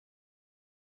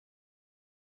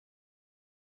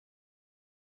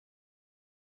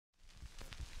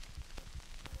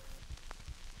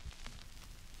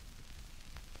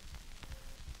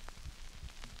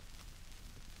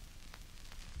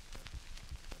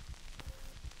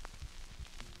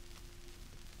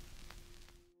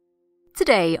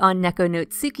Today on Neko no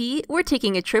Tsuki, we're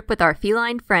taking a trip with our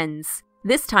feline friends.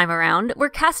 This time around, we're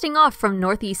casting off from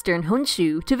northeastern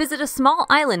Honshu to visit a small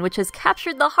island which has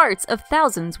captured the hearts of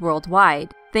thousands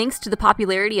worldwide. Thanks to the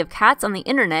popularity of cats on the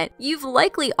internet, you've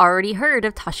likely already heard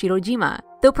of Tashirojima,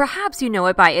 though perhaps you know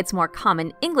it by its more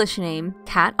common English name,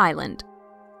 Cat Island.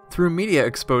 Through media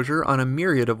exposure on a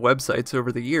myriad of websites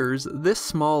over the years, this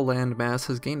small landmass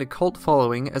has gained a cult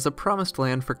following as a promised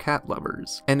land for cat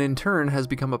lovers, and in turn has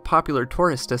become a popular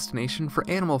tourist destination for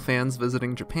animal fans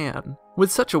visiting Japan.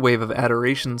 With such a wave of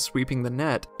adoration sweeping the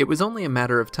net, it was only a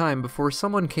matter of time before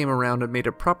someone came around and made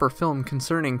a proper film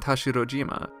concerning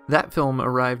Tashirojima. That film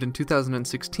arrived in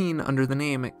 2016 under the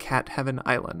name Cat Heaven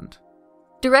Island.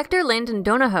 Director Landon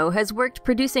Donahoe has worked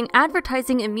producing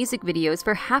advertising and music videos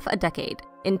for half a decade.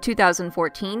 In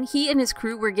 2014, he and his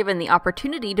crew were given the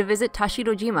opportunity to visit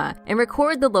Tashirojima and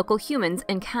record the local humans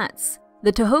and cats.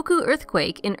 The Tohoku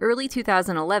earthquake in early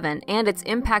 2011 and its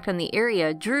impact on the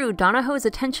area drew Donahoe's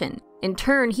attention. In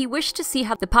turn, he wished to see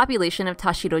how the population of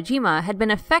Tashirojima had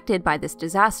been affected by this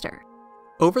disaster.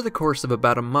 Over the course of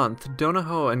about a month,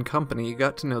 Donahoe and company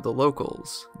got to know the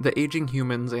locals, the aging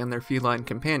humans and their feline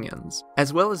companions,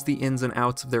 as well as the ins and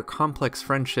outs of their complex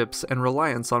friendships and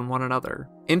reliance on one another.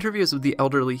 Interviews with the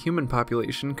elderly human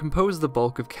population compose the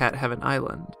bulk of Cat Heaven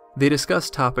Island. They discuss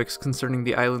topics concerning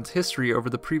the island's history over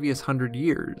the previous 100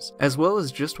 years, as well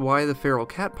as just why the feral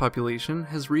cat population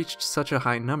has reached such a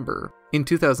high number. In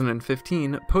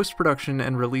 2015, post-production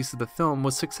and release of the film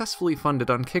was successfully funded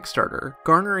on Kickstarter,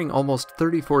 garnering almost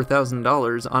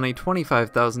 $34,000 on a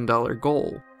 $25,000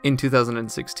 goal. In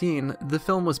 2016, the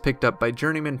film was picked up by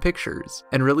Journeyman Pictures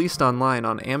and released online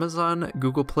on Amazon,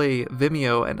 Google Play,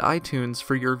 Vimeo, and iTunes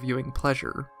for your viewing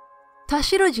pleasure.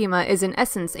 Tashirojima is in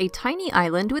essence a tiny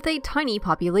island with a tiny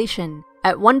population.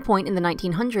 At one point in the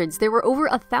 1900s, there were over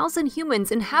 1,000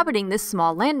 humans inhabiting this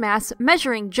small landmass,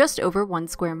 measuring just over 1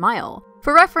 square mile.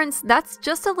 For reference, that's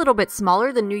just a little bit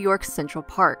smaller than New York's Central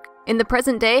Park. In the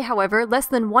present day, however, less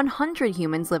than 100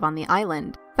 humans live on the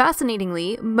island.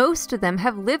 Fascinatingly, most of them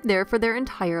have lived there for their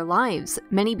entire lives,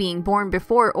 many being born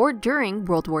before or during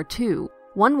World War II.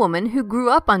 One woman who grew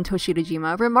up on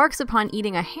Tashirojima remarks upon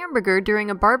eating a hamburger during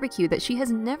a barbecue that she has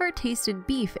never tasted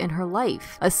beef in her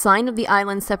life, a sign of the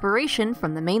island's separation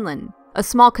from the mainland. A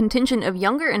small contingent of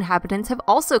younger inhabitants have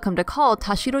also come to call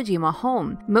Tashirojima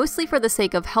home, mostly for the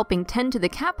sake of helping tend to the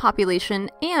cat population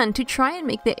and to try and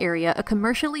make the area a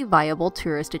commercially viable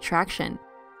tourist attraction.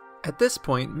 At this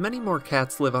point, many more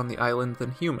cats live on the island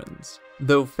than humans.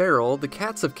 Though feral, the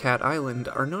cats of Cat Island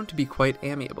are known to be quite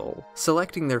amiable,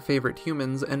 selecting their favorite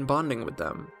humans and bonding with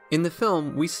them. In the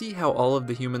film, we see how all of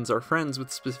the humans are friends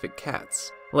with specific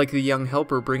cats, like the young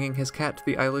helper bringing his cat to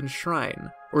the island's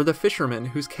shrine, or the fisherman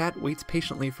whose cat waits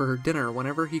patiently for her dinner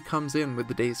whenever he comes in with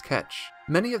the day's catch.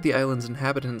 Many of the island's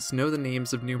inhabitants know the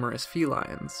names of numerous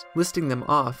felines, listing them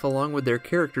off along with their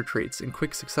character traits in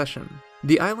quick succession.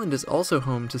 The island is also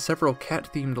home to several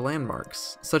cat-themed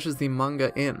landmarks, such as the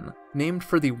Manga Inn, named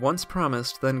for the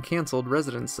once-promised then cancelled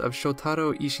residence of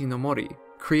Shotaro Ishinomori,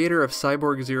 creator of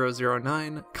Cyborg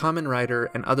 009, Kamen Rider,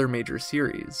 and other major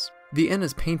series. The inn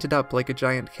is painted up like a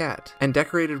giant cat, and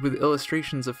decorated with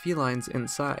illustrations of felines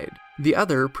inside. The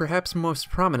other, perhaps most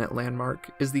prominent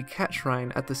landmark, is the cat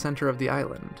shrine at the center of the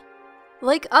island.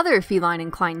 Like other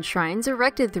feline-inclined shrines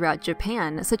erected throughout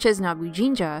Japan, such as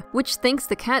Nanbu-Jinja, which thanks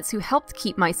the cats who helped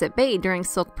keep mice at bay during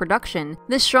silk production,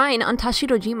 the shrine on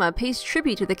Tashirojima pays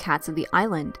tribute to the cats of the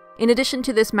island. In addition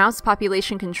to this mouse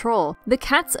population control, the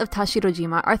cats of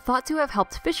Tashirojima are thought to have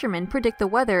helped fishermen predict the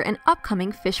weather and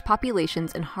upcoming fish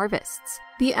populations and harvests.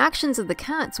 The actions of the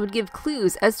cats would give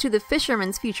clues as to the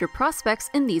fishermen's future prospects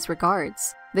in these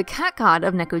regards. The cat god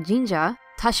of Nanbu-Jinja,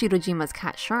 Tashirojima's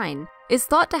cat shrine, is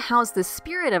thought to house the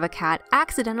spirit of a cat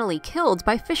accidentally killed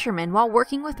by fishermen while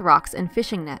working with rocks and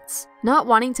fishing nets. Not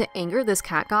wanting to anger this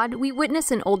cat god, we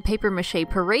witness an old papier-mâché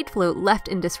parade float left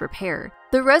in disrepair.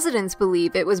 The residents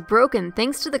believe it was broken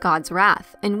thanks to the god's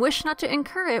wrath, and wish not to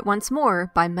incur it once more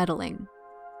by meddling.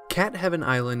 Cat Heaven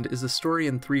Island is a story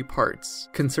in 3 parts,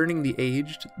 concerning the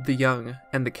aged, the young,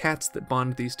 and the cats that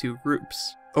bond these two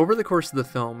groups. Over the course of the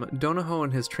film, Donahoe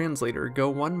and his translator go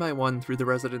one by one through the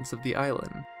residents of the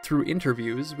island. Through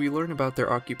interviews, we learn about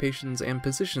their occupations and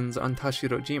positions on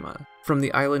Tashirojima. From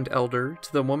the island elder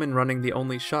to the woman running the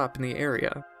only shop in the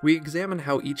area, we examine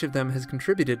how each of them has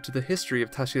contributed to the history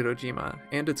of Tashirojima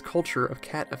and its culture of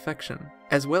cat affection,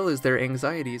 as well as their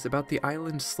anxieties about the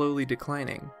island slowly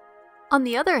declining. On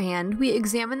the other hand, we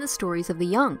examine the stories of the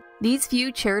young. These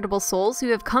few charitable souls who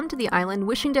have come to the island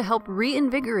wishing to help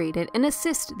reinvigorate it and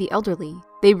assist the elderly.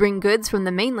 They bring goods from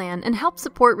the mainland and help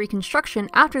support reconstruction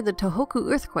after the Tohoku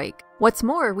earthquake. What's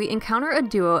more, we encounter a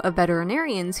duo of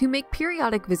veterinarians who make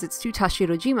periodic visits to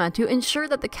Tashirojima to ensure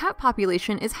that the cat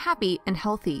population is happy and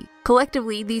healthy.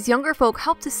 Collectively, these younger folk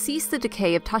help to cease the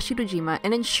decay of Tashirojima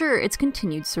and ensure its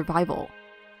continued survival.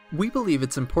 We believe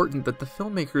it's important that the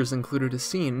filmmakers included a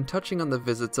scene touching on the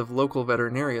visits of local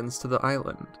veterinarians to the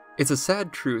island. It's a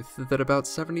sad truth that about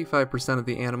 75% of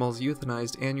the animals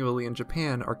euthanized annually in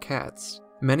Japan are cats.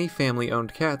 Many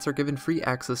family-owned cats are given free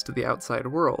access to the outside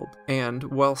world, and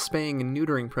while spaying and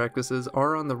neutering practices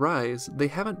are on the rise, they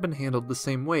haven't been handled the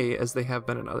same way as they have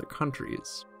been in other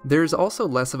countries. There's also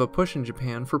less of a push in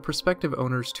Japan for prospective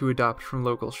owners to adopt from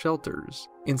local shelters,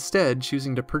 instead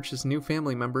choosing to purchase new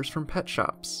family members from pet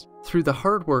shops. Through the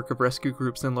hard work of rescue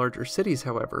groups in larger cities,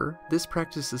 however, this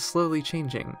practice is slowly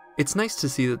changing. It's nice to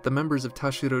see that the members of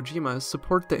Tashirojima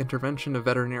support the intervention of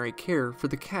veterinary care for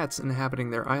the cats inhabiting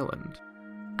their island.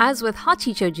 As with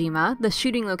Hachichojima, the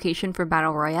shooting location for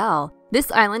Battle Royale, this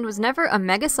island was never a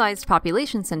mega-sized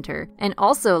population center, and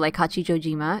also like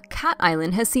Hachichojima, Cat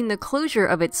Island has seen the closure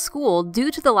of its school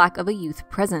due to the lack of a youth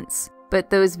presence. But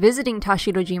those visiting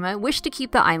Tashirojima wish to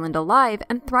keep the island alive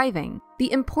and thriving.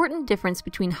 The important difference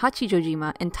between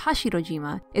Hachichojima and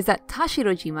Tashirojima is that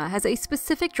Tashirojima has a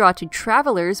specific draw to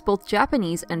travelers, both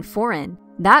Japanese and foreign,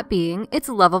 that being its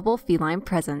lovable feline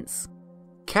presence.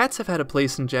 Cats have had a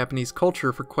place in Japanese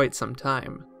culture for quite some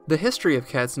time. The history of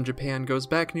cats in Japan goes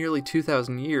back nearly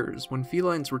 2,000 years when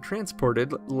felines were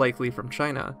transported, likely from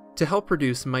China, to help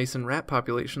reduce mice and rat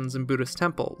populations in Buddhist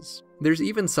temples. There's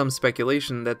even some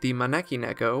speculation that the Maneki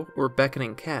Neko, or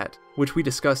beckoning cat, which we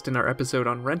discussed in our episode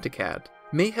on Rent-A-Cat,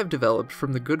 may have developed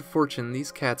from the good fortune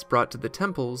these cats brought to the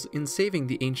temples in saving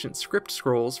the ancient script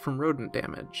scrolls from rodent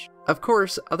damage. Of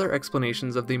course, other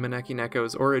explanations of the Maneki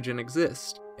Neko's origin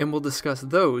exist, and we'll discuss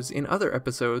those in other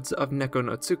episodes of Neko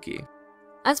no Tsuki.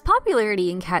 As popularity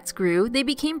in cats grew, they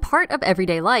became part of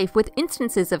everyday life, with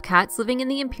instances of cats living in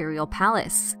the imperial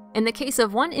palace. In the case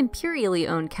of one imperially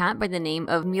owned cat by the name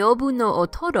of Myobu no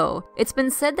Otoro, it's been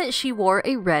said that she wore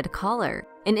a red collar,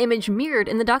 an image mirrored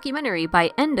in the documentary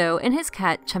by Endo and his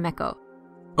cat Chameko.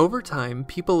 Over time,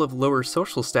 people of lower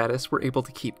social status were able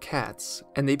to keep cats,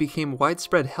 and they became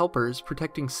widespread helpers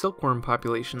protecting silkworm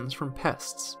populations from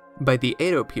pests. By the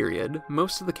Edo period,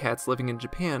 most of the cats living in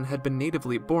Japan had been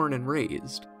natively born and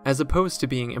raised, as opposed to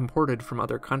being imported from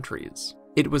other countries.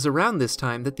 It was around this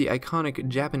time that the iconic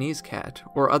Japanese cat,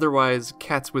 or otherwise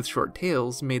cats with short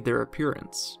tails, made their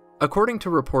appearance. According to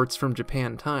reports from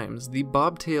Japan Times, the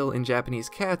bobtail in Japanese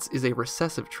cats is a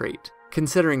recessive trait.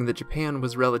 Considering that Japan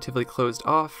was relatively closed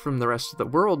off from the rest of the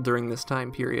world during this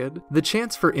time period, the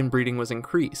chance for inbreeding was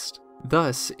increased.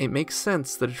 Thus, it makes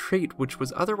sense that a trait which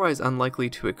was otherwise unlikely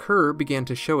to occur began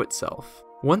to show itself.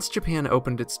 Once Japan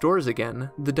opened its doors again,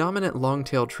 the dominant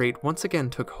long-tail trait once again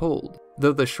took hold,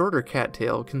 though the shorter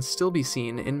cattail can still be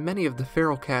seen in many of the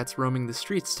feral cats roaming the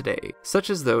streets today, such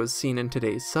as those seen in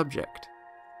today's subject.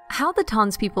 How the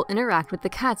townspeople interact with the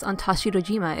cats on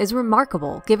Tashirojima is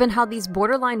remarkable, given how these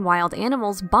borderline wild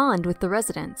animals bond with the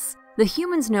residents. The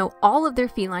humans know all of their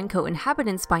feline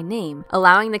co-inhabitants by name,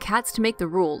 allowing the cats to make the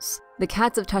rules. The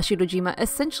cats of Tashirojima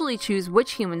essentially choose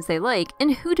which humans they like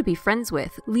and who to be friends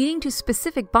with, leading to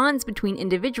specific bonds between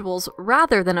individuals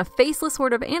rather than a faceless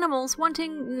horde of animals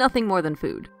wanting nothing more than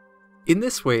food. In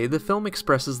this way, the film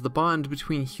expresses the bond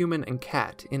between human and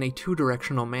cat in a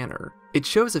two-directional manner. It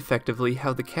shows effectively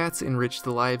how the cats enrich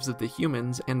the lives of the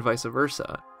humans and vice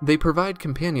versa. They provide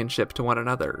companionship to one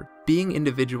another, being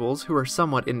individuals who are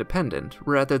somewhat independent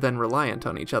rather than reliant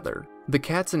on each other. The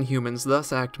cats and humans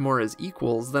thus act more as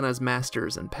equals than as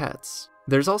masters and pets.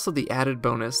 There's also the added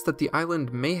bonus that the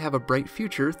island may have a bright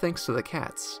future thanks to the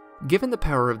cats. Given the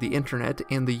power of the internet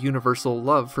and the universal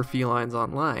love for felines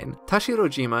online,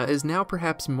 Tashirojima is now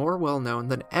perhaps more well known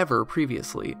than ever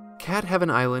previously. Cat Heaven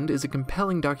Island is a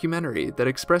compelling documentary that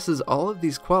expresses all of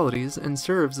these qualities and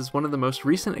serves as one of the most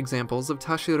recent examples of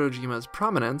Tashirojima's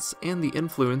prominence and the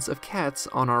influence of cats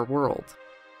on our world.